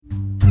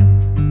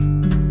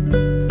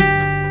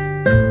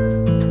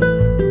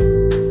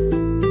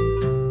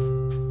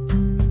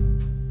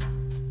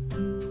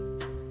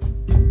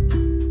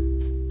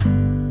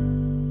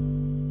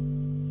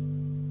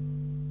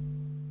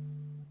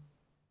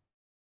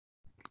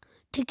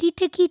Ticky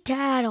ticky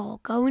tattle,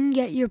 go and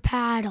get your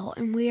paddle,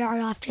 and we are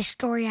off to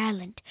Story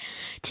Island.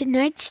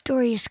 Tonight's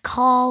story is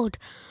called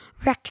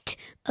Wrecked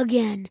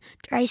Again.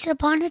 Thrice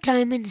upon a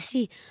time in the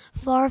sea,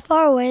 far,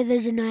 far away,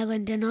 there's an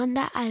island, and on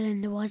that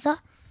island there was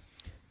a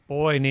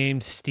boy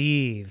named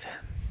Steve.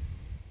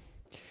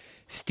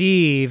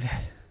 Steve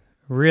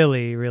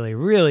really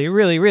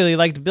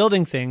liked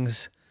building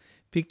things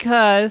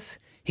because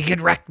he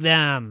could wreck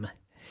them.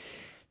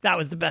 That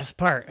was the best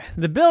part.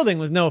 The building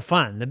was no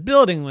fun. The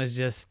building was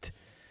just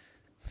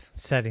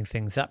setting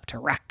things up to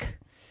wreck.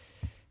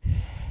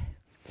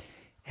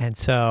 And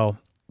so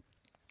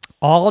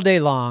all day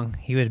long,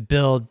 he would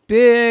build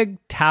big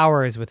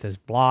towers with his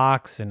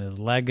blocks and his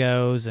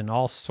Legos and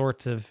all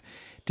sorts of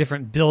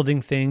different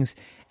building things.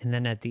 And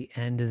then at the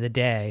end of the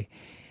day,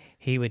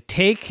 he would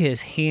take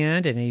his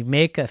hand and he'd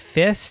make a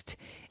fist,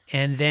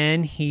 and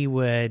then he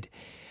would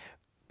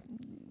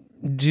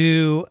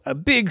do a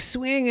big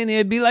swing, and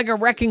it'd be like a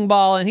wrecking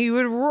ball, and he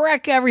would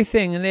wreck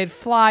everything, and they'd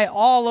fly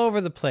all over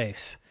the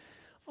place.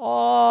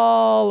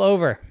 All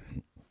over.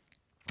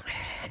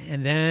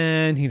 And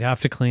then he'd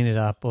have to clean it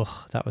up.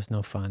 Oh, that was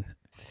no fun.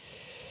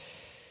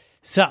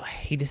 So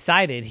he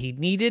decided he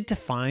needed to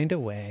find a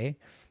way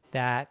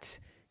that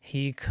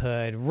he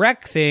could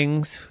wreck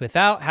things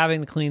without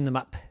having to clean them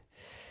up.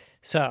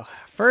 So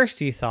first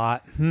he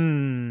thought,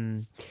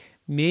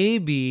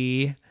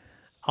 maybe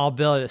I'll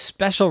build a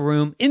special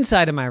room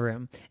inside of my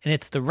room, and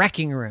it's the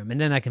wrecking room.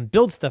 And then I can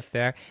build stuff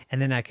there,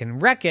 and then I can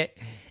wreck it,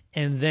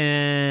 and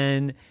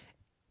then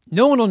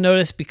no one will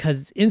notice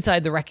because it's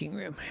inside the wrecking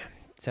room.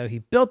 So he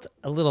built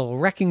a little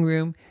wrecking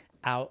room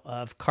out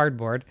of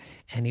cardboard,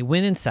 and he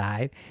went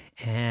inside,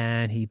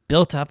 and he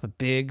built up a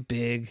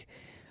big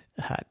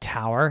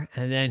tower,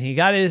 and then he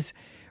got his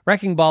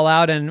wrecking ball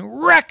out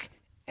and wreck,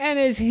 and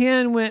his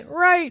hand went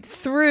right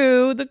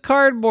through the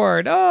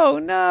cardboard. Oh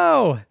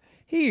no!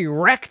 He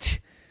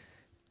wrecked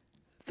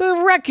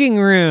the wrecking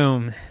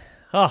room.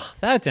 Oh,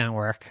 that didn't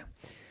work.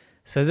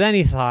 So then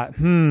he thought,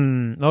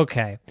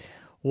 okay,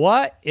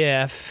 what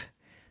if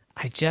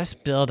I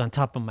just build on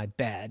top of my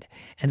bed,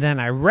 and then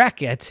I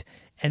wreck it,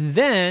 and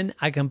then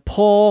I can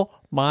pull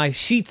my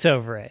sheets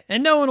over it,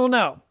 and no one will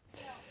know.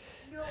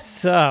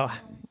 So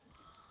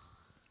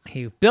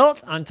he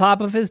built on top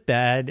of his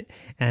bed,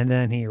 and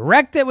then he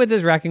wrecked it with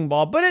his wrecking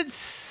ball, but it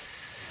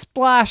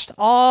splashed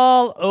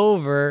all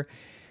over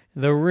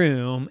the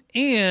room,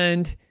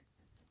 and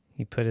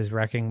he put his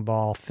wrecking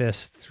ball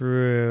fist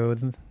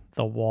through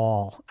the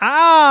wall.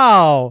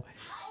 Ow!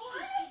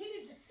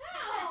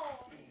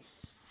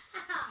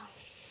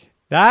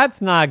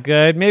 That's not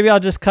good. Maybe I'll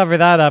just cover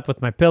that up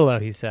with my pillow,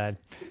 he said.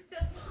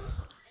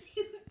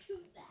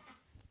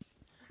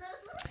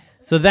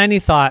 So then he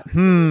thought,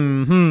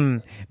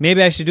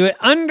 maybe I should do it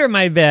under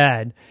my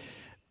bed.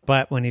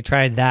 But when he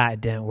tried that,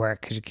 it didn't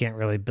work because you can't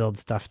really build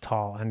stuff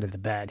tall under the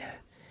bed.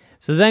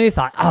 So then he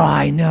thought,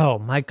 I know,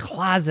 my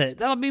closet.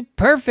 That'll be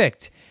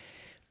perfect.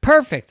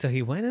 Perfect. So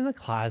he went in the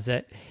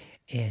closet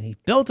and he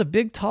built a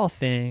big tall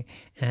thing,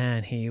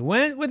 and he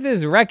went with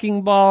his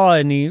wrecking ball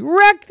and he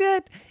wrecked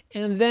it,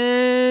 and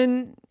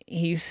then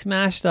he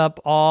smashed up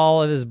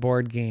all of his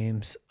board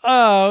games.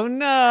 Oh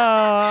no,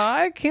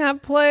 I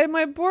can't play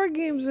my board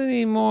games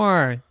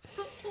anymore.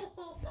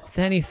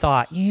 Then he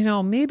thought,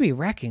 maybe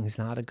wrecking's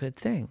not a good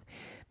thing.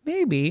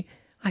 Maybe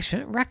I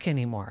shouldn't wreck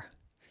anymore.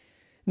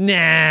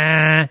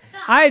 Nah,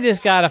 I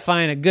just got to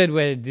find a good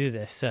way to do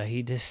this. So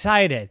he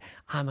decided,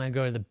 I'm going to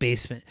go to the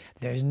basement.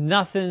 There's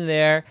nothing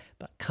there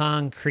but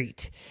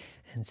concrete.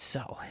 And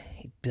so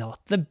he built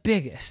the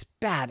biggest,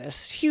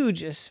 baddest,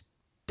 hugest,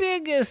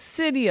 biggest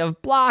city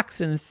of blocks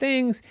and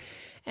things.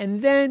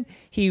 And then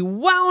he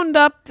wound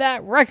up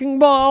that wrecking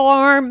ball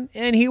arm,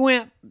 and he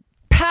went,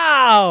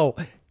 pow!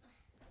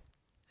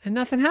 And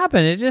nothing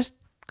happened. It just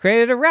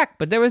created a wreck,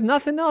 but there was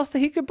nothing else that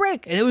he could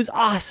break, and it was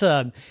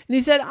awesome. And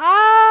he said,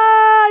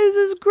 this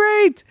is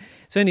great.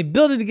 So then he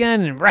built it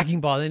again and wrecking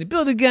ball, then he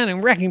built it again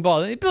and wrecking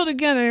ball, then he built it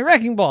again and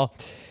wrecking ball.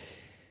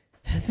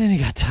 And then he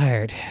got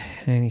tired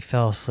and he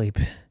fell asleep.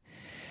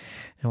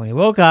 And when he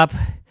woke up,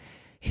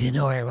 he didn't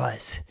know where he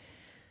was.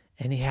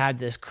 And he had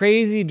this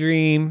crazy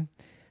dream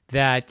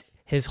that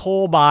his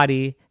whole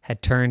body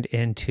had turned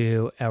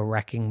into a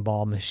wrecking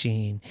ball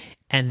machine,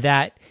 and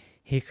that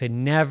he could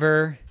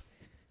never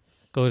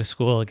go to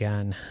school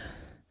again.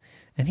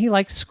 And he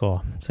liked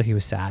school, so he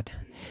was sad.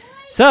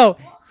 So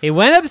he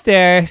went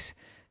upstairs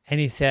and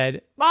he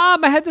said,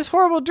 Mom, I had this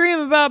horrible dream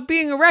about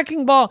being a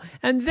wrecking ball,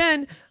 and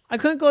then I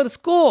couldn't go to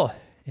school.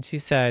 And she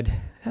said,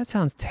 that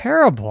sounds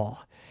terrible,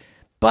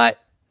 but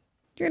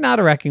you're not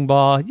a wrecking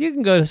ball. You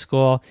can go to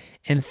school.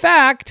 In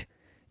fact,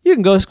 you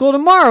can go to school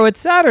tomorrow. It's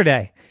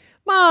Saturday.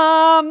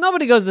 Mom,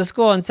 nobody goes to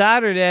school on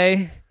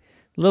Saturday.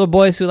 Little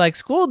boys who like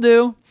school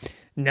do.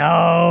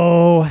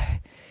 No.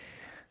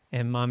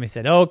 And Mommy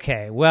said,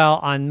 okay, well,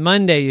 on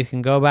Monday you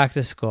can go back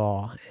to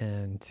school.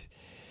 And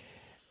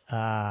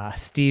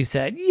Steve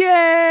said,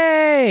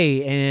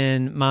 yay!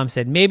 And Mom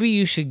said, maybe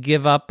you should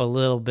give up a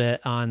little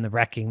bit on the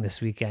wrecking this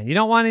weekend. You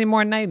don't want any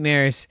more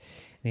nightmares.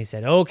 And he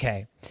said,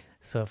 okay.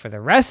 So for the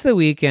rest of the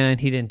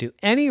weekend, he didn't do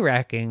any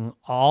wrecking.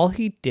 All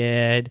he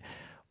did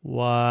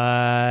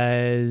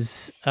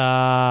was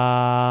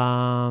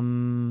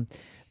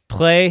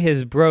play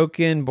his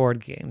broken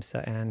board games.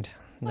 And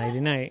nighty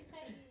night.